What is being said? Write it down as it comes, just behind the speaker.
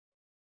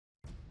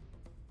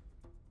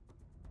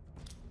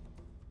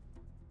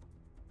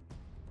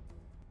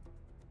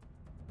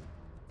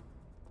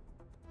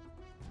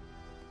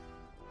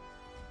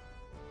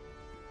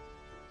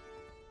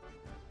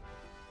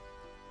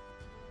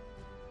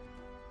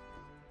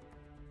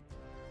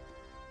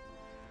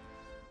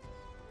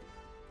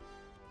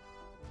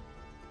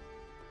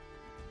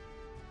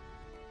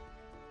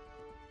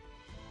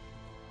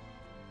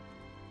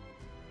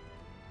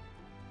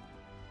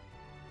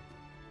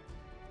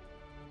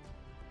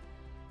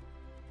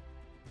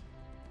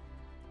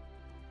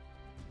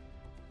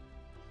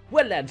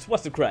Well lads,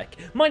 what's the crack?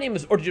 My name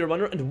is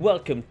Runner and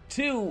welcome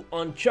to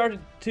Uncharted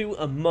 2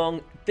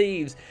 Among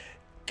Thieves.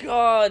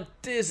 God,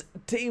 this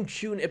theme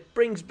tune, it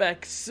brings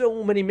back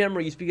so many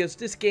memories because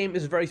this game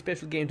is a very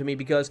special game to me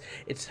because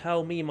it's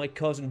how me and my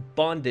cousin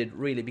bonded,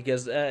 really,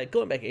 because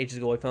going back ages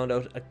ago I found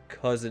out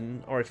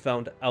I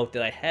found out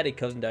that I had a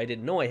cousin that I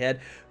didn't know I had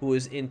who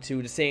was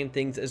into the same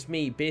things as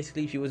me.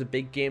 Basically, she was a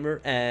big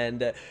gamer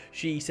and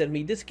she sent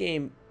me this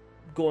game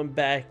going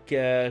back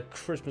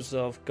Christmas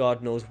of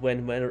God knows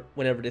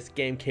whenever this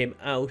game came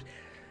out,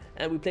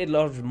 and we played a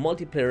lot of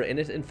multiplayer in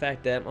it. In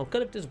fact, I'm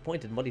kind of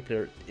disappointed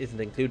multiplayer isn't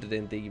included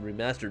in the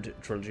remastered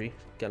trilogy.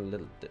 Got a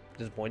little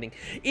disappointing.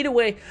 Either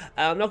way,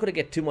 I'm not going to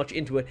get too much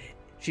into it.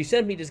 She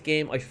sent me this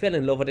game, I fell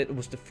in love with it. It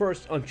was the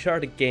first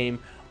Uncharted game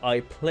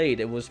I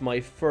played. It was my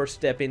first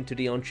step into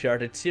the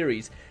Uncharted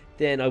series.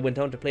 Then I went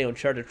on to play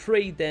Uncharted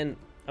 3, then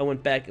I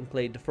went back and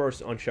played the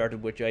first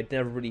Uncharted, which I'd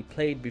never really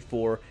played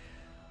before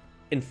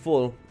in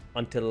full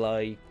until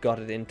I got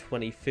it in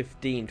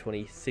 2015,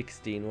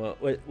 2016,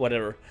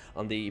 whatever,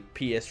 on the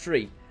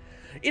PS3.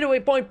 Either way,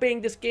 point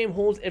being, this game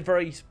holds a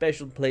very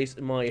special place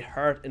in my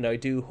heart, and I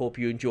do hope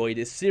you enjoy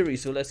this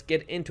series, so let's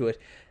get into it.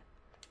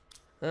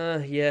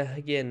 Yeah,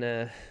 again,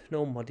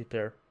 no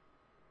multiplayer.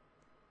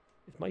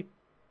 Is my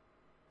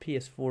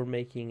PS4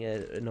 making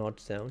an odd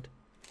sound?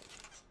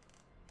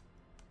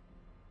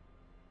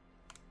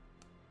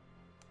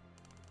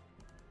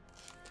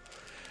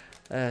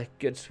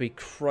 Good sweet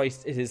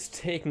Christ, it is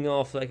taking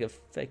off like a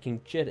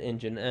fucking jet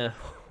engine.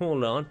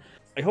 Hold on.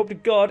 I hope to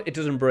God it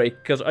doesn't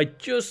break, because I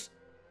just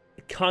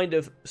kind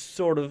of,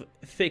 sort of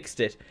fixed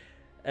it,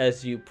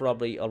 as you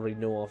probably already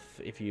know of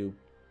if you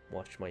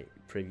watched my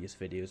previous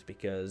videos,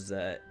 because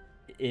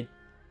it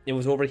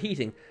was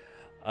overheating.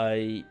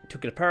 I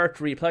took it apart,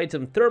 reapplied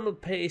some thermal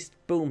paste,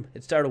 boom,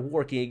 it started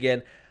working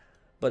again,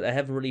 but I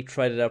haven't really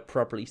tried it out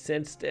properly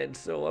since then,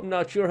 so I'm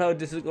not sure how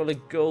this is going to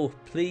go.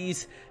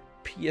 Please,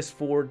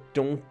 PS4,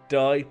 don't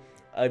die.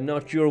 I'm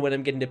not sure when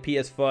I'm getting the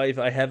PS5.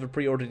 I have it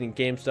pre-ordered in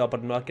GameStop,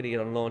 but I'm not getting it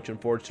on launch,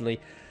 unfortunately.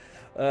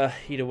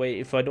 Either way,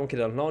 if I don't get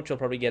it on launch, I'll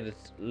probably get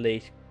it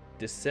late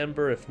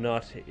December, if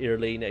not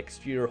early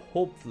next year.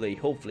 Hopefully.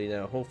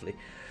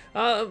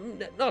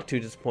 Not too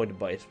disappointed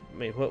by it. I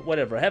mean,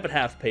 whatever. I have it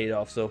half paid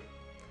off, so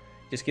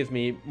just gives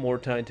me more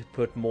time to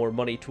put more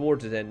money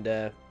towards it and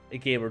a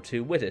game or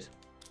two with it.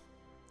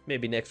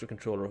 Maybe an extra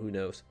controller, who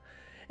knows.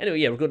 Anyway,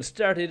 yeah, we're going to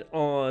start it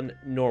on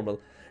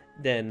normal.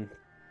 Then,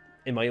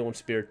 in my own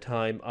spare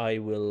time, I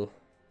will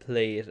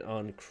play it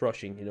on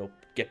crushing, you know,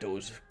 get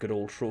those good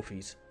old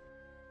trophies.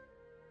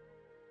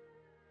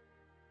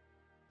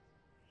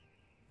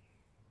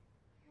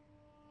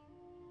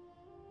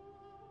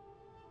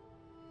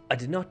 I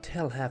did not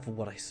tell half of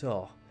what I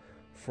saw,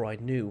 for I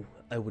knew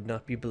I would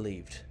not be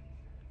believed.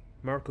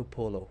 Marco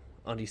Polo,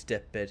 on his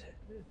deathbed,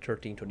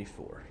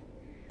 1324.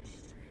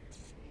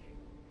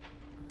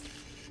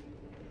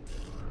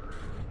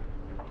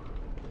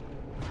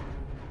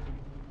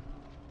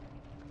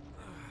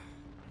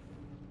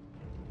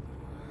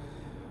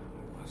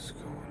 What's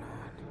going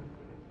on?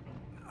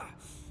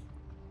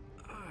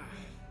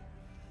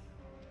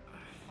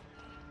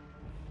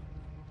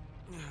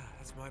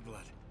 That's my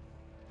blood.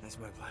 That's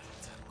my blood.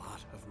 It's a lot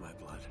of my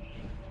blood.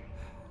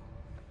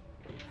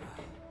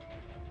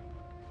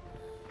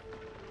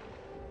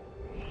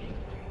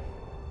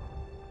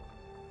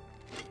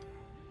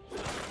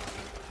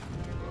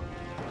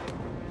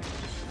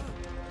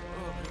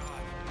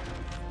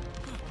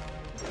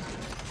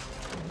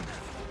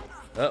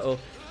 Uh-oh.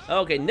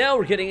 Okay, now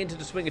we're getting into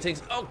the swing of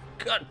things. Oh,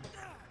 God.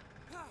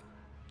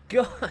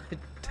 God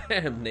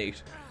damn,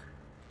 Nate.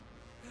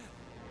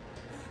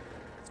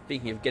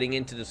 Speaking of getting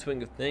into the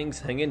swing of things,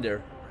 hang in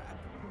there.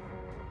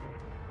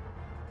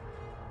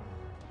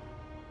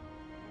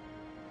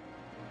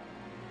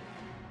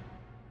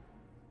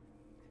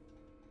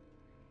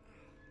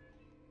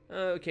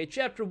 Okay,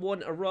 Chapter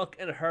 1, A Rock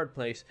and a Hard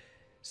Place.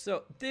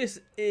 So, this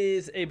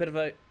is a bit of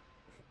a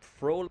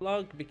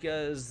prologue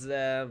because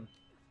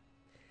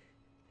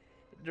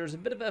there's a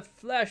bit of a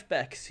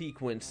flashback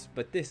sequence,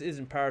 but this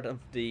isn't part of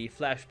the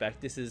flashback.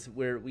 This is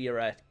where we are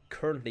at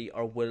currently,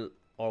 or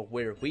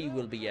where we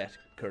will be at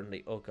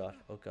currently. Oh God,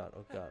 oh God,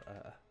 oh God.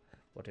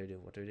 What do I do?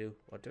 What do I do?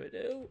 What do I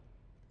do?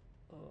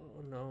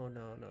 Oh, no.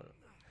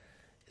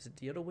 Is it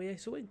the other way I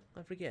swing?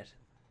 I forget.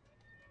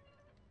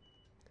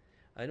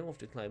 I know I have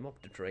to climb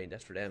up the train,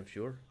 that's for damn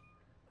sure.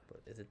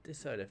 But is it this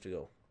side I have to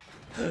go?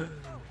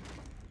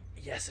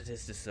 Yes, it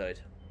is this side.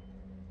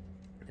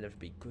 I have to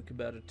be quick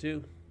about it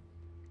too.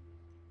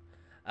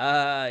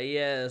 Ah,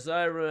 yes,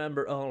 I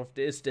remember all of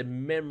this. The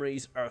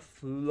memories are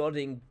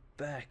flooding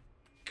back.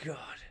 God.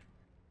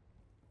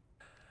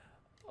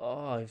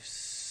 Oh, I've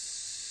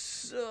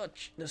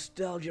such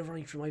nostalgia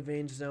running through my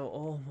veins now.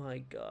 Oh my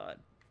God.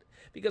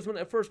 Because when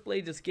I first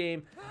played this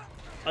game,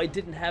 I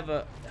didn't have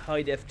a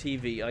high-def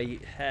TV.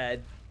 I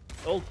had...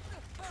 Oh,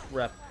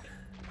 crap.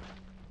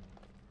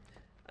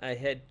 I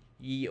had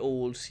ye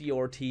old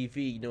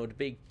CRTV, you know, the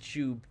big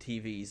tube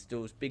TVs,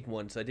 those big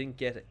ones. I didn't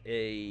get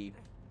a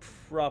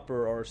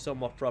proper or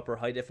somewhat proper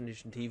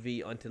high-definition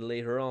TV until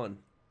later on.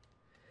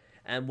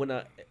 And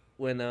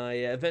when I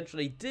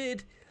eventually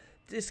did,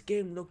 this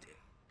game looked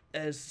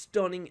as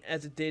stunning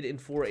as it did in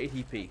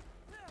 480p.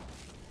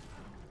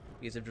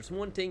 Because if there's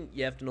one thing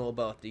you have to know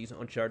about these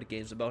Uncharted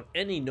games, about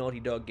any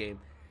Naughty Dog game,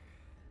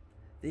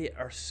 they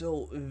are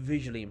so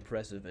visually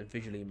impressive and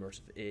visually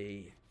immersive.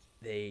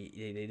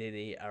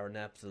 They are an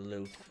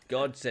absolute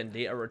godsend.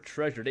 They are a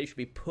treasure. They should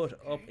be put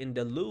up in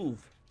the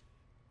Louvre.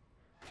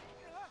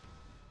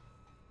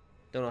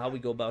 Don't know how we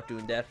go about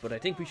doing that, but I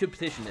think we should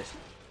petition it.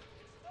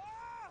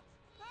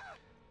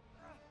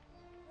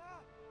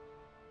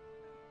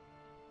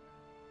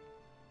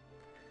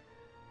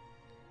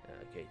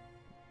 Okay,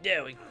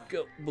 there we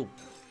go. Boom.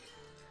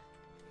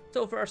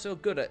 So far, so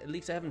good. At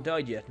least I haven't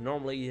died yet.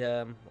 Normally,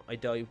 I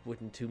die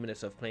within 2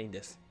 minutes of playing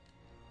this,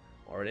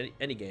 or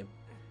any game,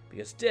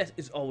 because death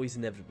is always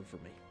inevitable for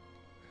me.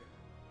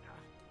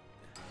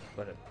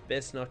 But I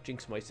best not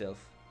jinx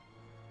myself.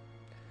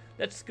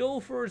 Let's go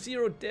for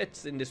 0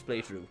 deaths in this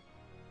playthrough.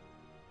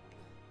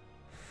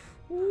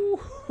 Ooh,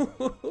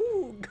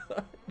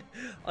 God!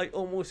 I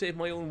almost saved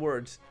my own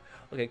words.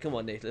 Okay, come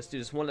on, Nate. Let's do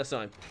this one last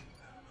time.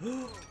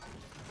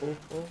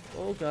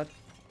 Oh, God!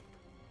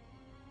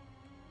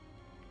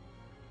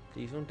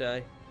 Please don't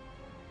die.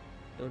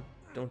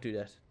 Don't do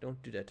that.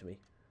 Don't do that to me.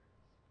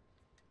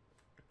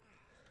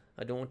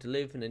 I don't want to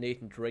live in a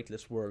Nathan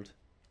Drakeless world.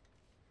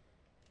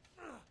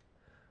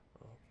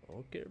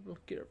 Oh, careful,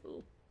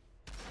 careful.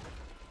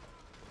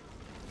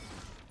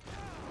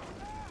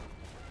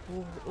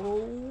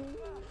 Oh.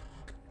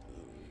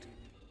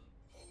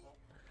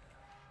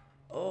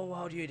 Oh,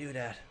 how do you do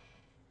that?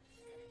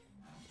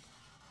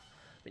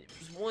 I mean, if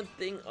there's one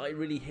thing I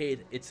really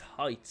hate, it's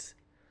heights.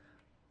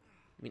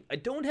 I mean, I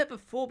don't have a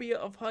phobia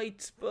of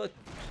heights, but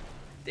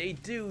they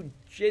do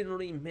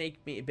generally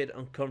make me a bit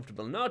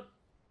uncomfortable. Not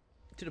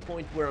to the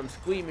point where I'm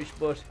squeamish,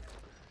 but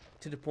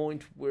to the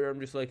point where I'm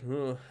just like,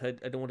 oh, I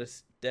don't want to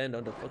stand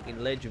on the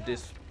fucking ledge of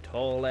this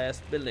tall-ass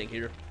building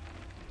here.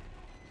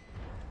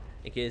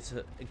 In case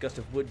a gust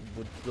of wind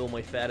would blow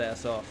my fat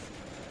ass off.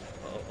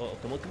 Oh,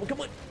 come on, come on, come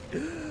on!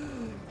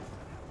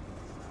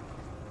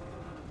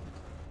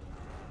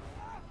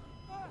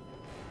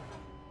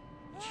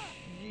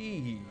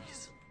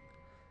 Jeez.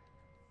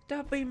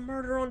 That'd be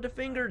murder on the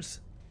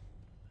fingers.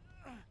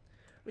 I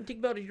mean, think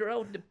about it, you're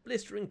out in the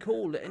blistering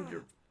cold and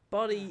your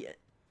body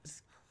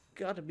has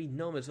gotta be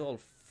numb as all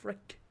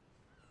frick.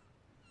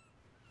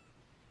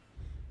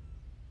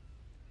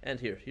 And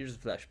here's a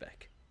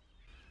flashback.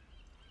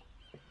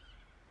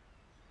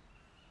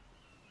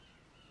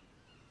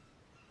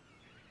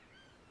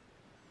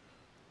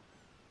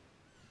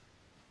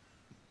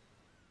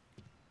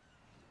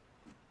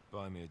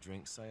 Buy me a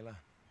drink, sailor.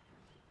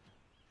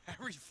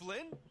 Harry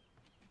Flynn?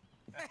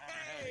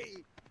 Hey!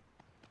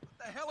 What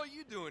the hell are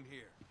you doing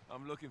here?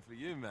 I'm looking for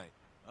you, mate.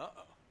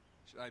 Uh-oh.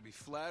 Should I be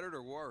flattered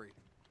or worried?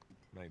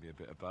 Maybe a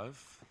bit of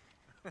both.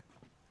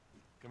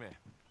 Come here.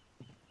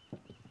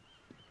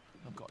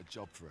 I've got a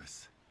job for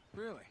us.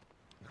 Really?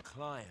 The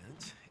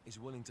client is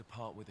willing to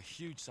part with a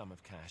huge sum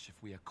of cash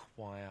if we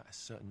acquire a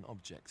certain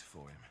object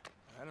for him.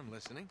 All right, I'm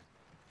listening.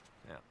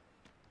 Now,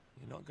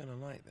 you're not gonna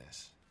like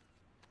this.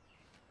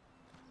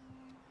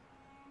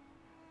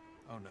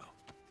 Oh, no.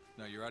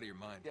 No, you're out of your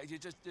mind. Yeah, you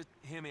just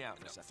hear me out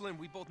for a second. Flynn,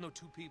 we both know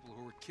 2 people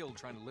who were killed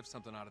trying to lift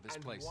something out of this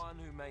place. And one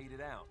who made it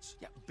out.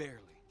 Yeah,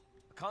 barely.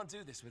 I can't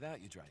do this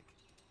without you, Drake.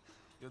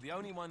 You're the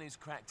only one who's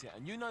cracked it,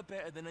 and you know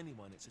better than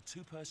anyone it's a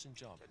 2-person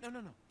job.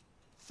 No.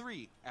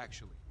 3,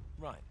 actually.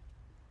 Right.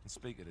 And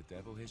speak of the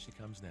devil, here she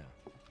comes now.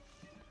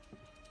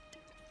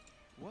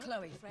 What?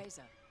 Chloe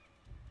Fraser.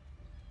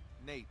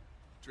 Nate.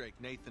 Drake.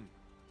 Nathan.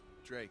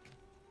 Drake.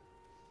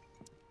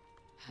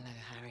 Hello,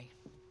 Harry.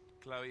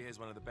 Chloe here's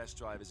one of the best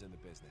drivers in the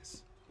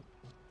business.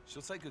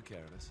 She'll take good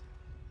care of us.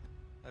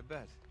 I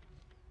bet.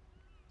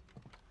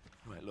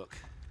 Right, look.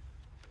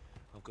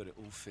 I've got it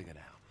all figured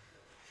out.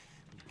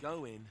 We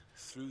go in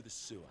through the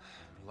sewer.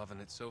 I'm loving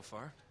it so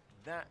far.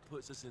 That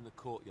puts us in the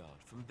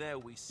courtyard. From there,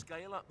 we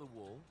scale up the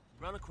wall,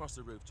 run across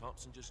the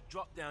rooftops, and just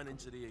drop down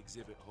into the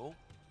exhibit hall.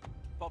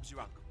 Bob's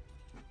your uncle.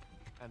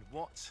 And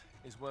what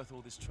is worth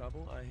all this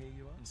trouble, I hear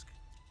you ask?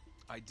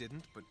 I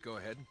didn't, but go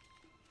ahead.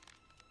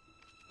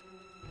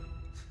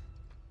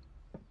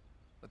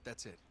 But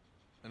that's it.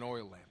 An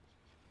oil lamp.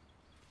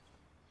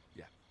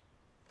 Yeah.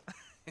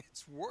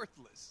 It's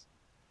worthless.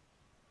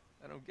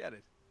 I don't get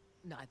it.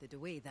 Neither do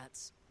we.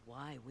 That's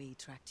why we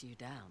tracked you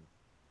down.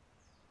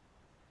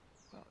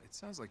 Well, it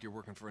sounds like you're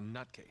working for a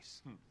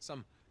nutcase.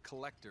 Some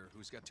collector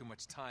who's got too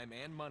much time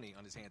and money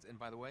on his hands. And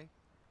by the way,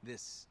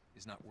 this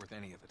is not worth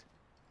any of it.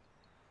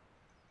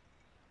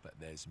 But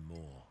there's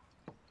more.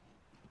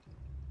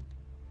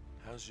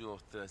 How's your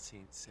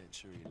 13th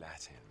century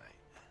Latin, mate?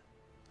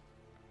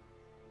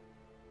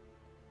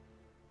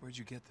 Where'd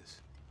you get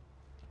this?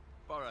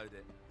 Borrowed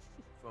it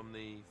from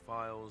the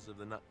files of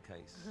the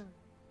nutcase.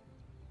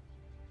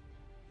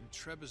 In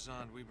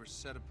Trebizond, we were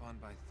set upon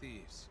by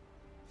thieves.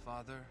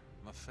 Father,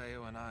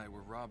 Maffeo, and I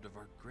were robbed of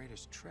our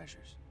greatest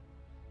treasures.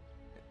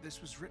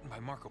 This was written by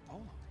Marco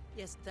Polo.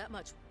 Yes, that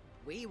much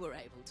we were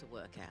able to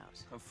work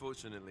out.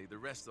 Unfortunately, the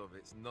rest of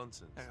it's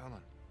nonsense. Hey, hold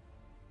on.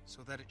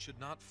 So that it should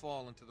not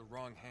fall into the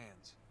wrong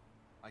hands,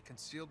 I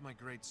concealed my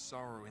great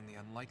sorrow in the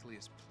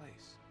unlikeliest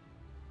place.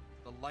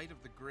 The light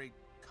of the great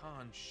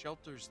Khan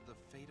shelters the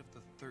fate of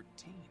the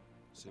 13.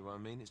 See what I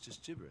mean? It's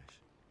just gibberish.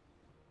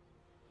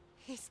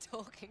 He's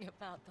talking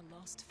about the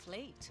lost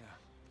fleet.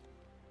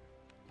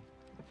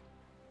 Yeah.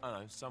 I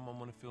know, someone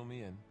want to fill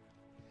me in?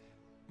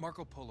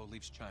 Marco Polo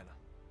leaves China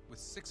with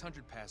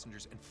 600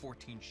 passengers and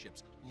 14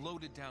 ships,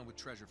 loaded down with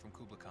treasure from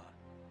Kublai Khan.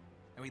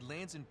 Now he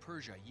lands in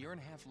Persia a year and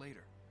a half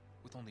later,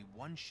 with only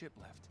 1 ship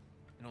left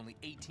and only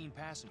 18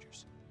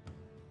 passengers.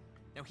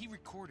 Now he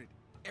recorded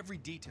every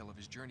detail of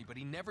his journey, but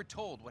he never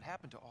told what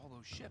happened to all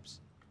those ships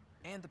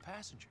and the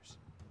passengers.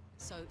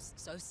 So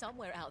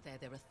somewhere out there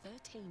are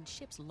 13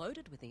 ships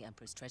loaded with the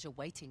Emperor's treasure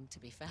waiting to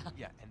be found.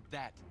 Yeah, and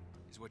that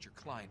is what your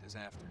client is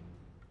after.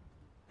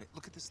 Hey,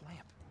 look at this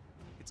lamp.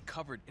 It's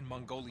covered in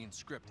Mongolian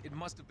script. It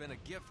must have been a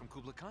gift from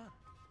Kublai Khan.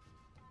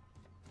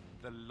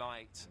 The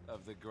light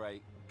of the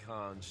great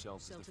Khan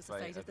shelters the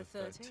fate of the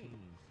 13.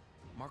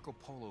 Marco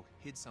Polo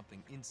hid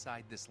something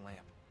inside this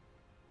lamp.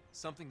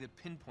 Something that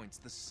pinpoints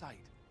the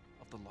site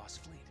of the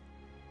lost fleet.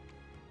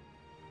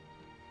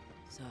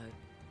 So,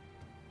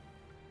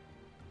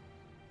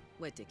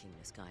 we're dicking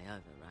this guy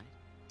over, right?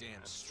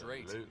 Damn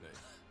straight. Absolutely.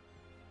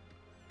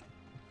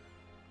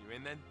 You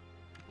in then?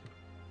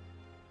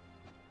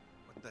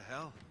 What the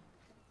hell?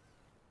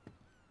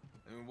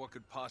 I mean, what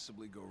could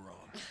possibly go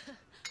wrong?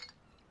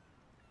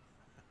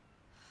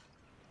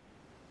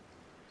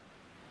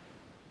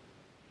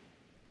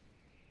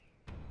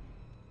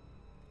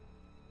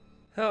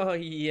 Oh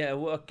yeah,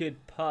 what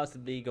could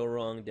possibly go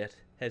wrong that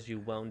has you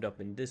wound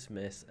up in this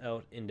mess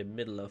out in the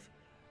middle of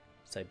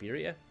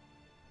Siberia?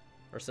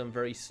 Or some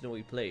very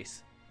snowy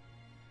place?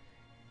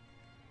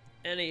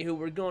 Anywho,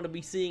 we're going to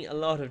be seeing a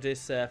lot of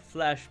this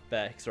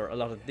flashbacks, or a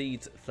lot of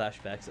these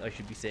flashbacks, I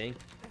should be saying.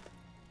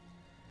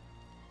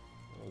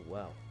 Oh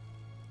wow.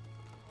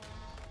 God,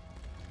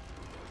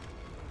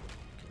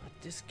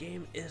 this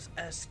game is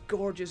as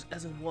gorgeous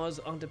as it was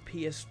on the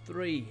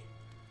PS3.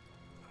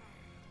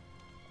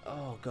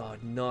 Oh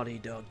god, Naughty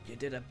Dog, you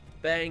did a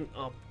bang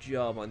up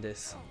job on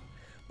this.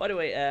 By the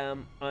way,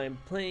 I'm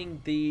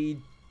playing the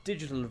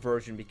digital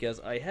version because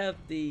I have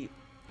the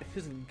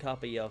physical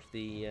copy of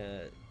the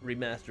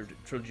remastered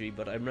trilogy,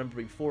 but I remember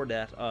before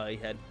that I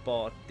had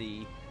bought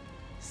the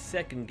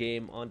second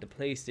game on the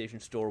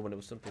PlayStation Store when it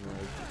was something like,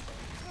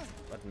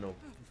 I don't know,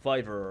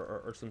 $5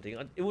 or something.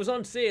 It was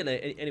on sale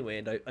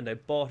anyway, and I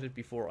bought it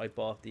before I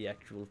bought the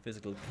actual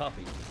physical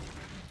copy.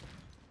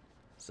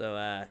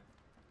 So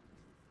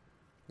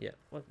yeah,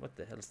 what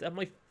the hell is that?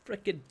 My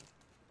frickin'...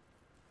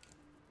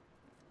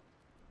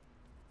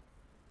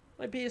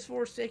 My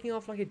PS4 is taking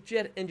off like a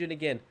jet engine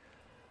again.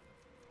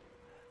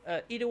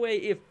 Either way,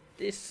 if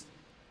this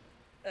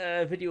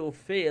video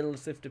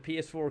fails, if the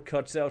PS4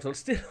 cuts out, I'll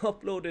still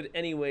upload it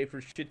anyway for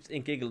shits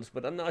and giggles,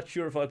 but I'm not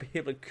sure if I'll be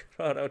able to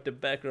cut out the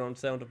background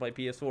sound of my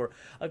PS4.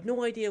 I've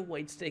no idea why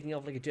it's taking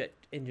off like a jet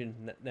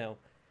engine now.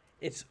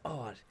 It's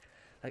odd.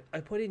 Like, I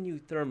put in new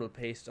thermal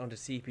paste on the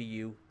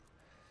CPU.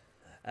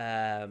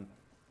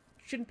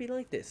 Shouldn't be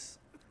like this.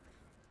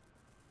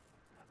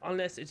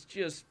 Unless it's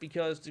just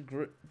because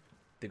the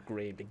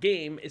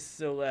game is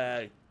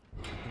so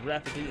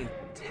graphically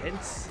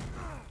intense. Is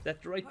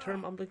that the right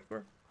term I'm looking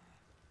for?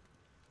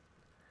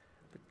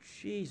 But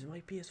jeez,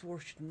 my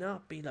PS4 should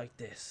not be like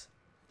this.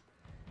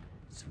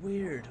 It's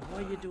weird. Why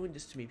are you doing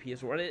this to me,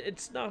 PS4? And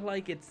it's not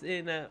like it's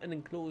in an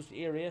enclosed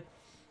area.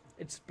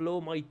 It's below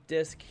my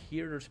desk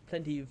here. There's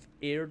plenty of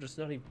air. It's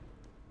not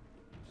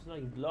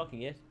even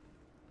blocking it.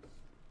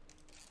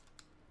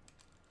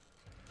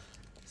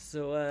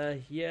 So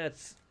yeah,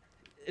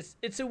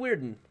 it's a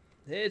weird one.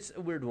 It's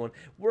a weird one.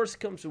 Worst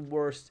comes to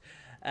worst,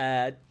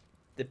 the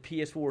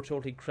PS4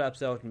 totally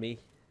craps out on me.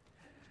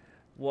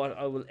 What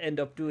I will end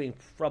up doing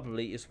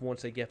probably is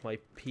once I get my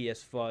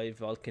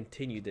PS5, I'll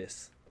continue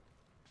this.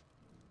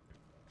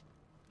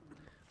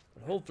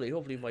 But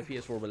hopefully my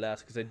PS4 will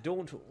last, because I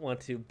don't want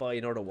to buy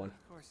another one.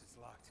 Of course it's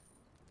locked.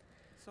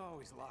 It's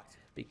always locked.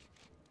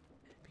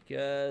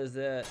 Because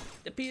the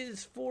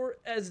PS4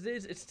 as it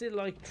is, it's still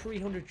like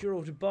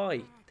 €300 to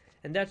buy.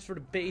 And that's for the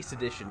base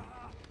edition.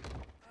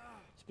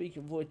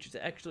 Speaking of which, it's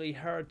actually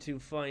hard to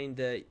find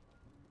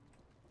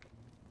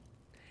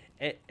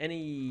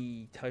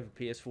any type of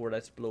PS4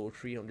 that's below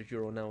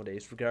 €300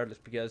 nowadays, regardless,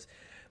 because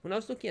when I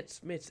was looking at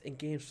Smiths and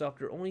GameStop,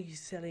 they're only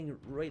selling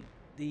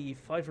the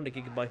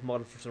 500GB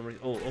model for some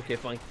reason. Oh, okay,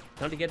 fine.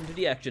 Time to get into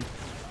the action.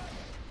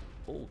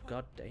 Oh,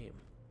 god damn.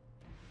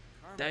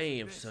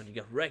 Damn, son, you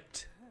got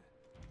wrecked.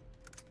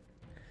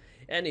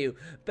 Anywho,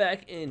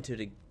 back into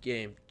the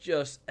game,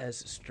 just as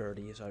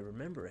sturdy as I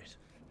remember it.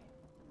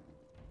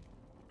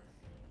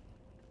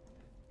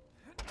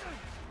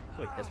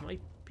 Wait, has my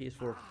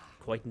PS4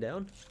 quietened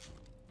down?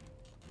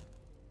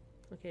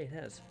 Okay, it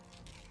has.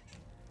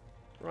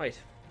 Right.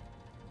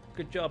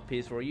 Good job,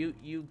 PS4.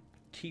 You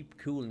keep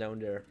cool down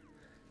there.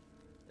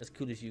 As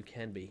cool as you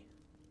can be.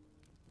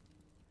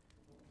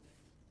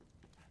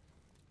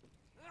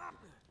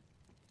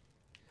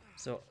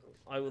 So,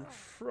 I will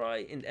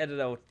try and edit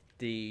out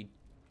the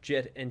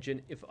jet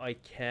engine if I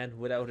can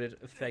without it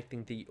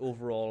affecting the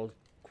overall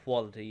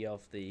quality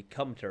of the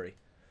commentary.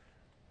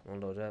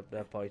 Although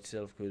that by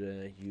itself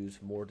could use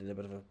more than a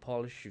bit of a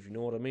polish, if you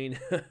know what I mean.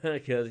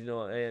 Because, you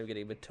know, I am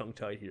getting a bit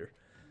tongue-tied here.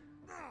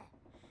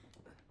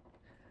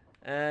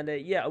 And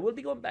yeah, I will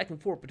be going back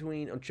and forth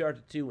between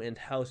Uncharted 2 and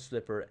House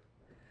Flipper.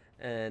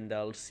 And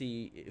I'll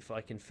see if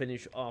I can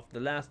finish off The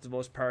Last of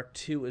Us Part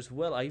 2 as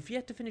well. I've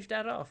yet to finish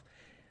that off.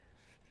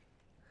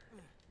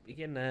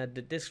 Again,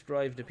 the disc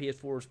drive, the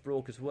PS4 is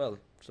broke as well.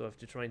 So I have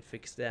to try and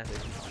fix that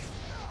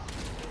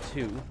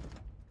too.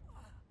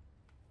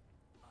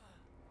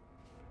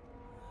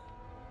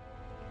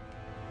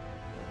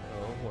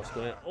 Oh, what's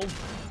going on? Oh!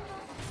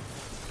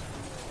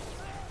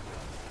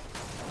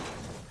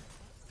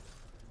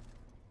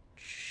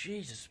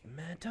 Jesus,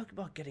 man, talk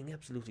about getting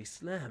absolutely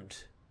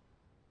slammed.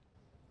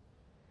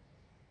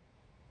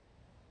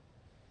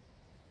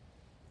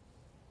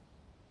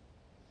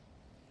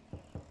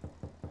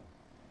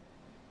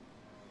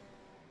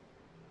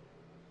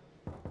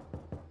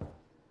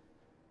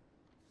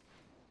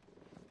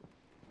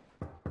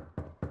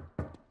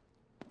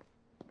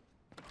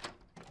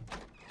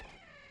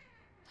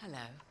 Hello.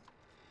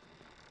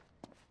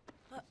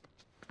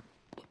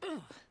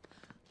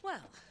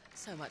 Well,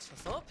 so much for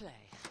foreplay.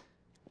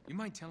 You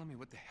mind telling me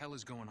what the hell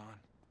is going on?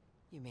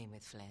 You mean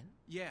with Flynn?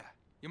 Yeah,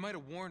 you might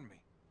have warned me.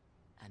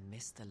 And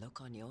missed the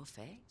look on your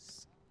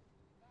face?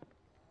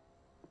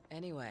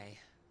 Anyway,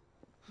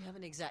 you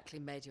haven't exactly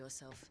made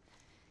yourself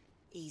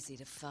easy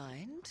to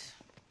find.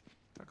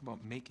 Talk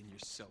about making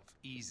yourself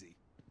easy.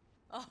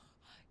 Oh,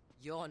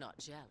 you're not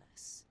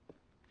jealous.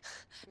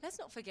 Let's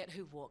not forget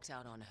who walked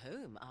out on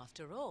whom.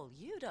 After all,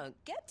 you don't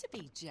get to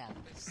be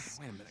jealous.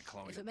 Wait a minute,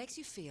 Chloe. If it makes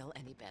you feel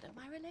any better,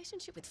 my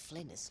relationship with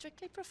Flynn is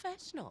strictly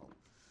professional.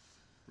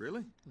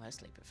 Really?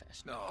 Mostly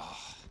professional. Oh.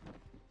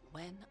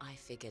 When I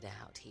figured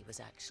out he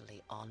was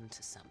actually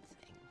onto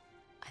something,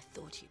 I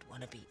thought you'd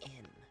want to be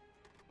in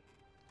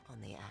on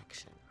the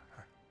action.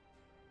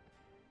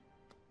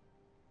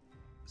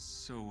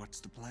 So what's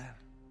the plan?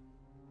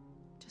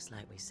 Just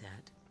like we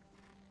said,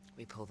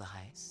 we pull the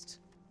heist,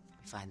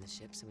 we find the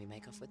ships, and we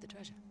make off with the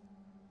treasure.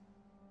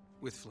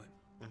 With Flynn?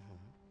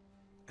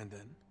 Mm-hmm. And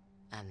then?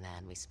 And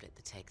then we split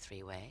the take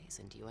 3 ways,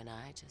 and you and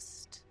I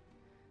just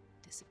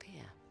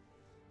disappear.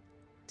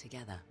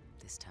 Together,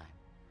 this time.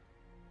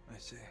 I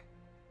see.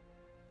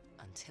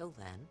 Until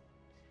then,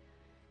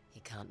 he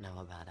can't know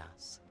about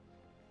us.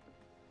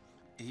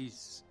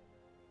 He's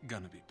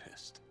gonna be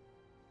pissed.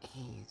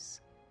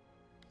 He's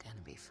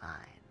gonna be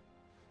fine.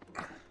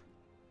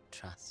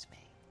 Trust me.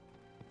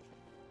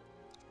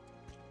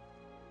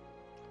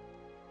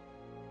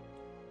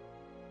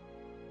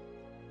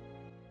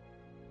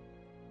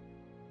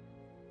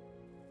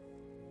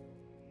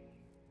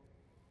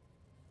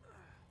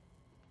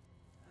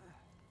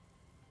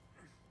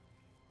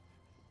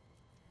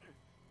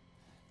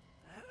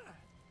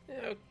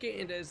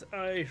 Okay, and as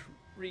I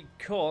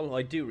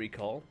do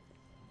recall,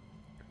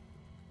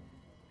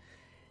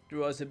 there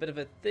was a bit of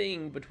a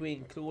thing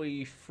between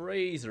Chloe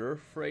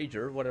Fraser,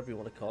 whatever you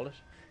want to call it,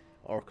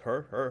 or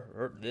her,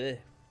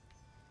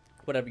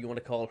 whatever you want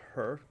to call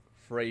her,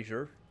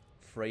 Fraser,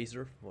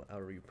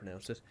 however you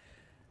pronounce it.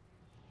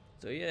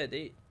 So yeah,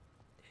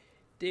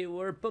 they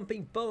were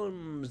bumping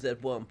bums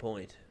at one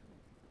point.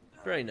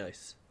 Very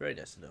nice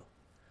to know.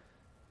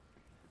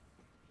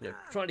 They're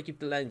trying to keep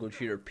the language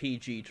here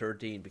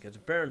PG-13 because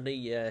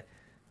apparently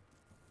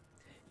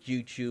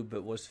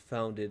YouTube was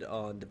founded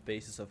on the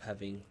basis of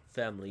having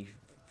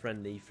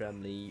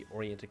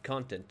family-oriented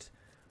content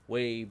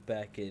way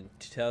back in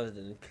 2000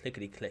 and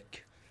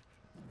clickety-click.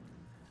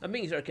 I'm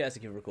being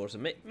sarcastic here, of course,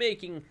 and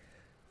making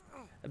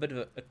a bit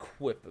of a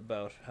quip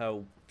about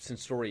how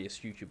censorious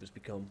YouTube has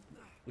become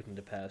within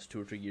the past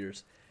 2 or 3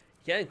 years.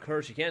 You can't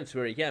curse, you can't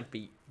swear, you can't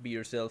be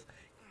yourself.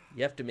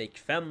 You have to make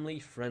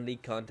family-friendly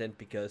content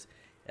because,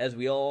 as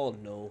we all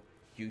know,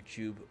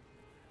 YouTube,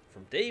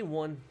 from day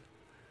one,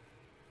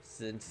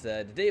 since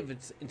the day of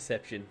its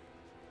inception,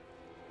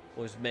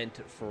 was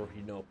meant for,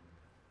 you know,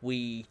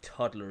 wee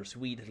toddlers,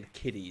 wee little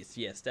kiddies.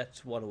 Yes,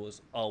 that's what it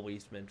was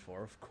always meant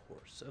for, of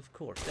course.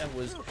 That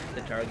was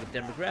the target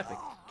demographic.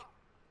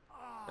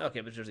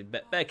 Okay, but seriously,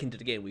 back into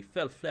the game, we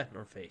fell flat on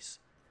our face.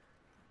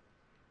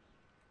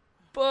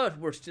 But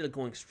we're still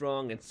going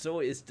strong, and so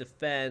is the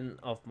fan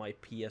of my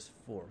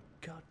PS4.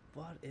 God,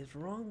 what is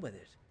wrong with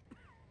it?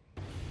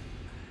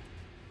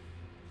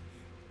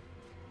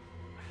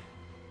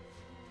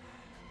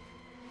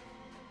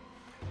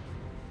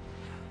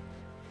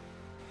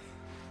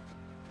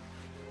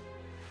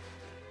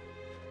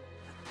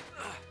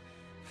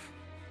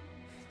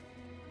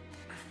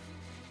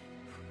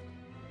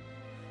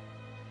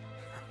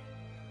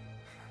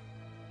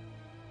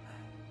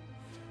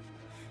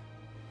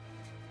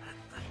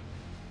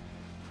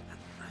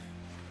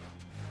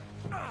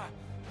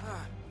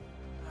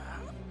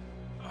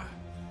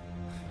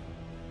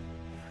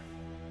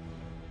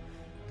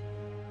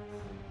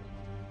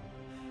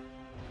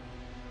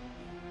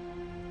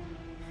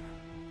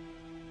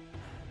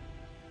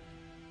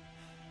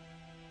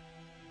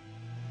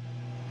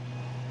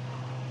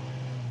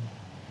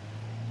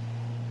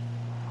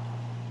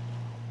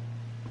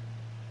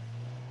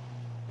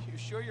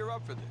 sure you're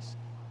up for this?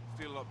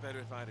 Feel a lot better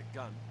if I had a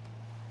gun.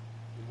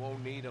 We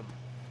won't need them.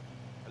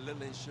 A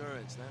little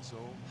insurance, that's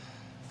all.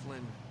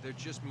 Flynn, they're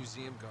just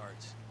museum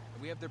guards.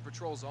 And we have their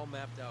patrols all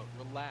mapped out.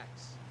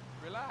 Relax.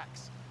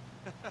 Relax.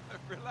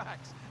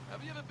 Relax.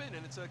 Have you ever been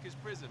in a Turkish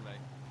prison,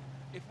 mate?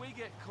 If we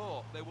get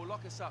caught, they will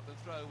lock us up and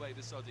throw away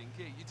the sodding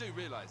key. You do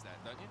realise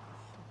that, don't you?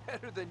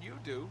 Better than you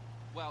do.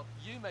 Well,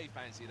 you may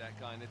fancy that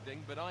kind of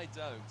thing, but I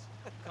don't.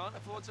 Can't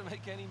afford to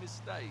make any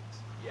mistakes.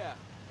 Yeah,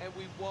 and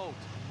we won't.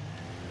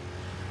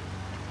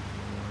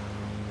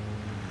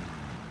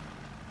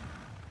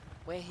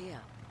 We're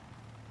here.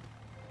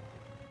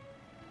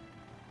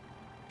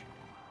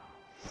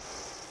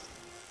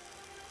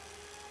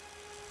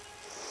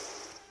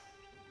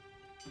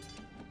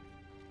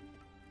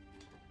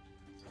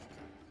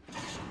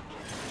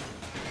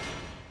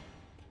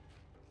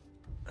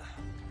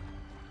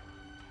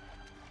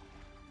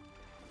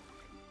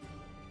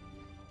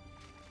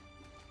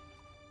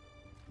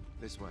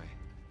 This way.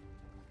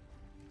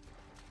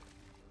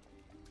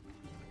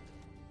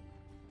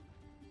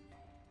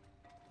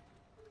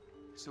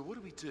 So what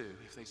do we do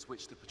if they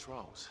switch the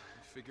patrols?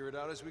 Figure it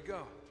out as we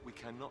go. We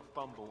cannot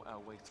fumble our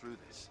way through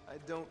this. I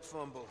don't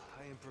fumble,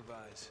 I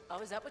improvise. Oh,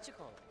 is that what you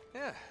call it?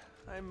 Yeah,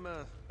 I'm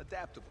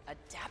adaptable.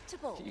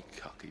 Adaptable. You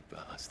cocky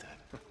bastard.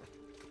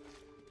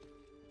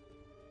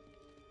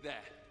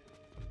 There.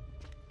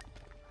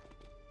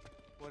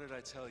 What did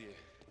I tell you?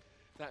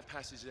 That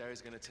passage there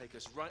is going to take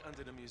us right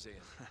under the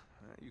museum.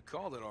 You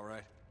called it all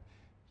right.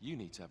 You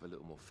need to have a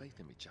little more faith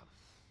in me, chum.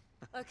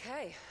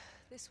 Okay,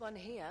 this one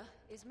here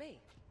is me.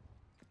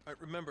 All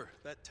right, remember,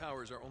 that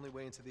tower is our only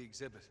way into the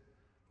exhibit.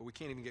 But we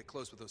can't even get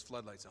close with those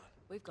floodlights on.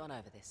 We've gone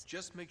over this.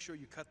 Just make sure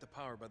you cut the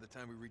power by the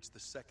time we reach the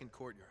second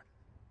courtyard.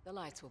 The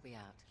lights will be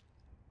out.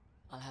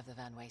 I'll have the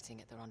van waiting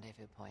at the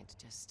rendezvous point.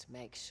 Just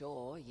make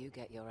sure you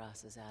get your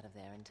asses out of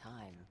there in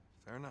time.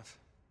 Fair enough.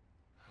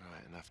 All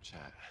right, enough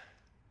chat.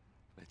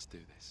 Let's do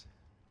this.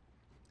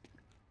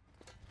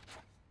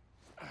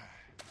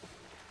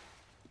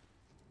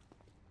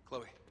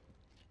 Chloe.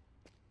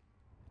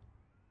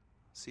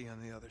 See you on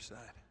the other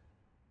side.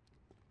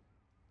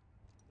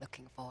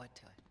 Looking forward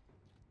to it.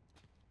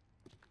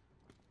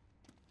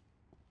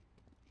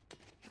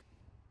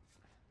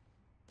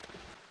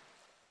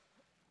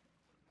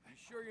 You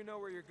sure you know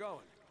where you're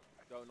going?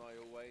 Don't I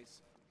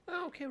always?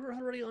 Okay, we're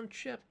already on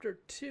chapter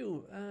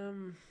 2.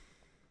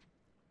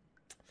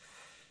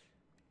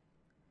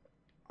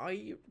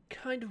 I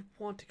kind of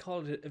want to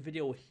call it a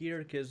video here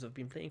because I've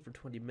been playing for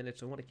 20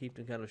 minutes. I want to keep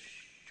them kind of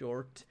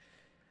short.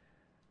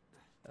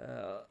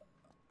 Tell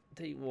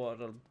you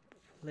what, I'll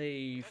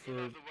play for. You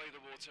love the way the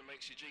water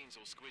makes your jeans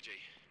all squidgy.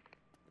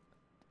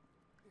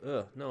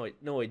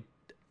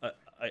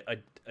 I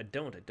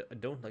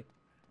don't like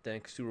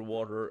dank sewer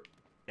water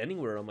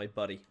anywhere on my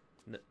body.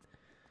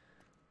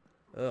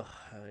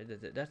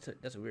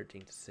 That's a weird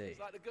thing to say. It's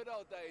like the good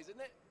old days,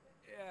 isn't it?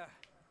 Yeah.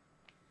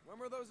 When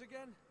were those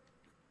again?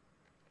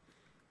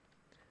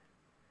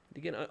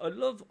 Again, I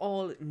love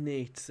all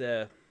Nate's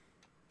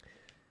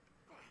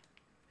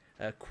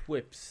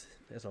quips,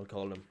 as I'll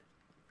call them.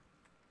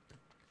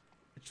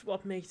 It's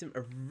what makes him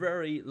a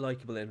very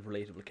likable and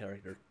relatable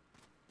character.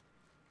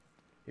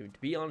 To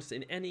be honest,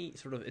 in any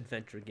sort of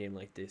adventure game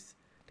like this,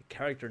 the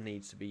character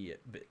needs to be a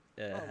bit...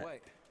 oh,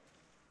 wait.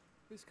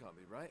 This can't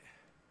be right.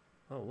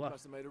 Oh, what?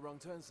 Must have made a wrong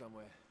turn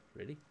somewhere.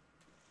 Really?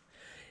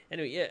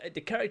 Anyway, yeah,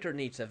 the character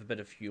needs to have a bit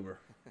of humor.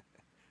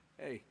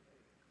 Hey,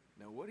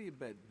 now what do you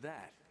bet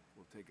that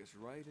will take us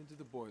right into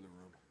the boiler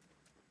room?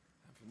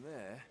 And from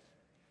there,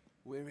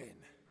 we're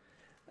in.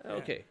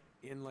 Okay.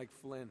 Yeah, in like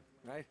Flynn,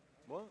 right?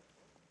 What?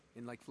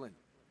 In like Flynn.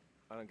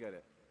 I don't get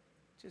it.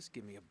 Just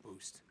give me a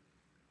boost.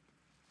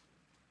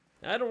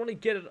 I don't really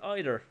get it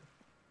either.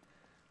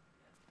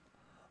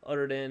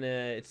 Other than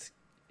it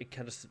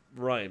kind of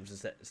rhymes.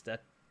 Is that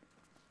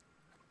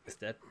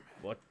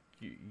what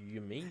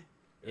you mean?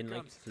 In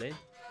like Flynn?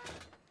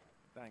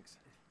 Thanks.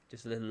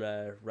 Just a little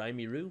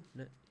rhymey-roo?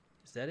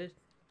 Is that it?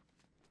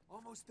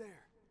 Almost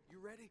there. You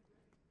ready?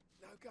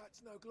 No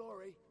guts, no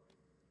glory.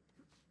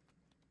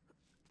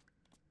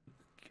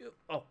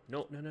 Oh,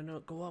 no.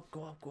 Go up.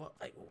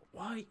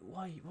 Why?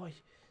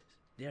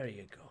 There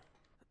you go.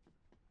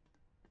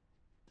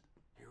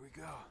 Here we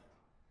go.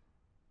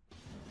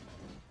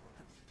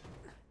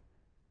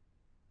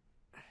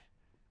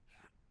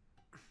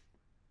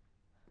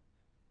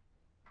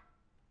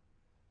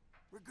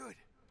 We're good.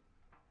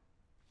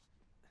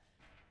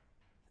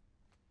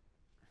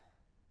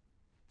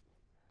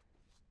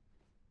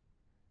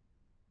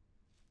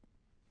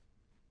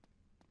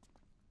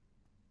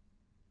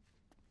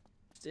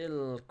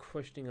 Still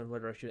questioning on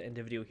whether I should end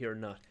the video here or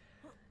not.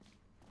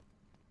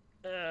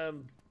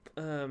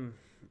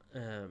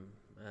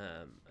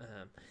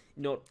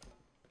 No,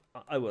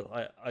 I will.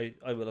 I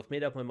will. I've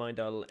made up my mind.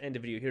 I'll end the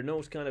video here. No,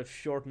 it's kind of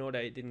short. Note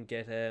I didn't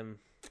get.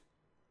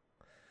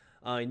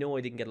 I know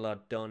I didn't get a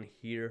lot done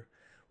here.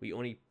 We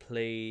only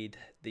played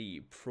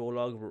the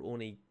prologue. We're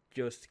only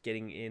just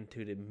getting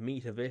into the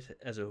meat of it,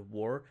 as it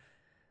were.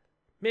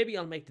 maybe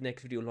I'll make the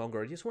next video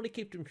longer. I just want to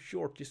keep them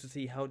short just to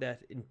see how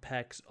that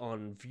impacts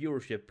on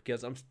viewership,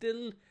 because I'm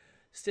still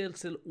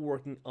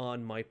working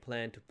on my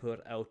plan to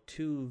put out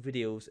 2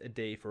 videos a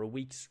day for a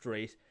week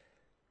straight,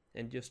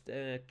 and just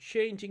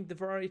changing the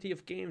variety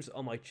of games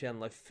on my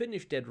channel. I've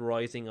finished Dead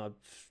Rising, I've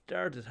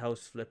started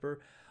House Flipper,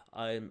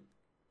 I'm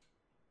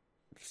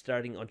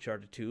starting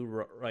Uncharted 2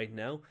 right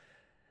now.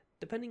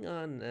 Depending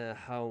on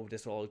how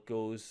this all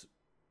goes,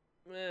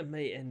 I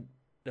may end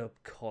up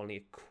calling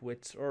it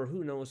quits, or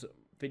who knows,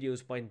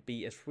 videos might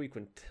be as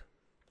frequent.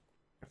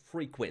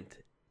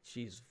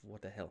 Jeez,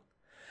 what the hell.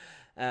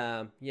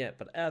 Yeah,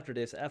 but after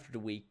this, after the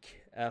week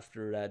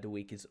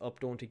is up,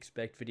 don't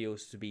expect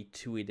videos to be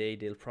 2 a day.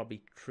 They'll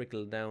probably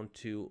trickle down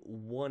to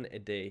 1 a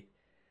day.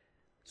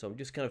 So I'm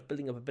just kind of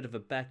building up a bit of a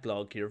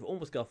backlog here. I've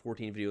almost got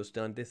 14 videos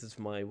done. This is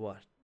my,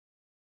 what?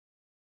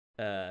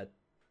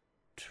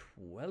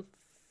 12th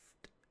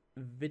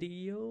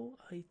video,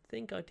 I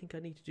think. I think I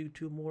need to do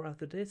 2 more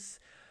after this.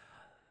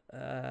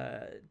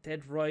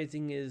 Dead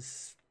Rising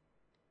is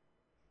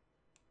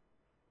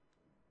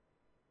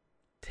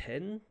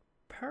 10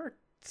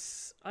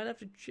 parts. I'll have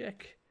to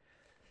check.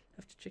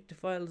 The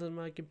files on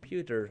my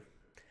computer.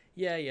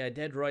 Yeah,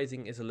 Dead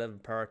Rising is 11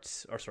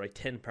 parts, or sorry,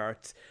 10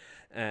 parts,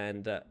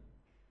 and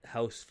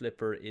House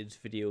Flipper is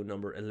video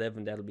number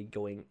 11. That'll be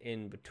going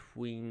in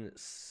between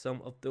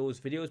some of those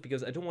videos,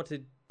 because I don't want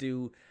to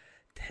do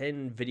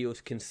 10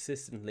 videos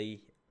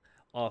consistently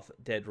of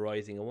Dead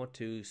Rising. I want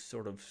to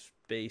sort of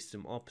space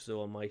them up,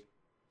 so I might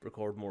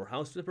record more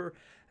House Flipper,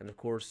 and of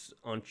course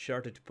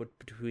Uncharted to put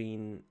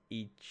between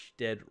each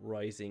Dead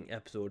Rising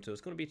episode. So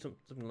it's going to be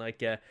something like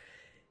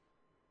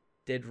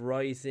Dead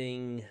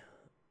Rising,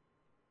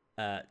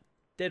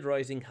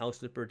 House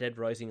Flipper, Dead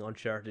Rising,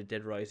 Uncharted,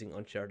 Dead Rising,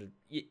 Uncharted.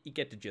 You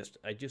get the gist.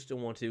 I just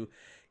don't want to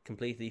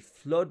completely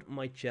flood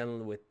my channel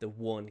with the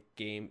one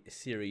game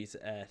series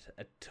at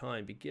a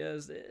time,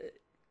 because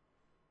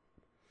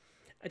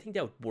I think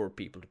that would bore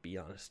people, to be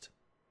honest.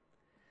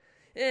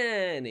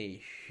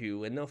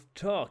 Anywho, enough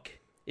talk.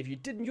 If you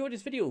did enjoy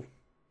this video,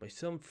 by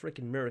some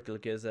freaking miracle,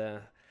 because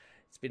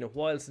it's been a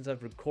while since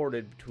I've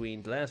recorded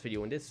between the last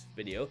video and this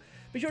video,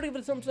 be sure to give it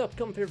a thumbs up,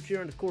 comment, favorite,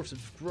 share, and of course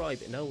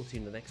subscribe, and I will see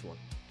you in the next one.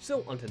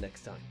 So until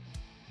next time,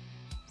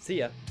 see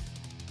ya.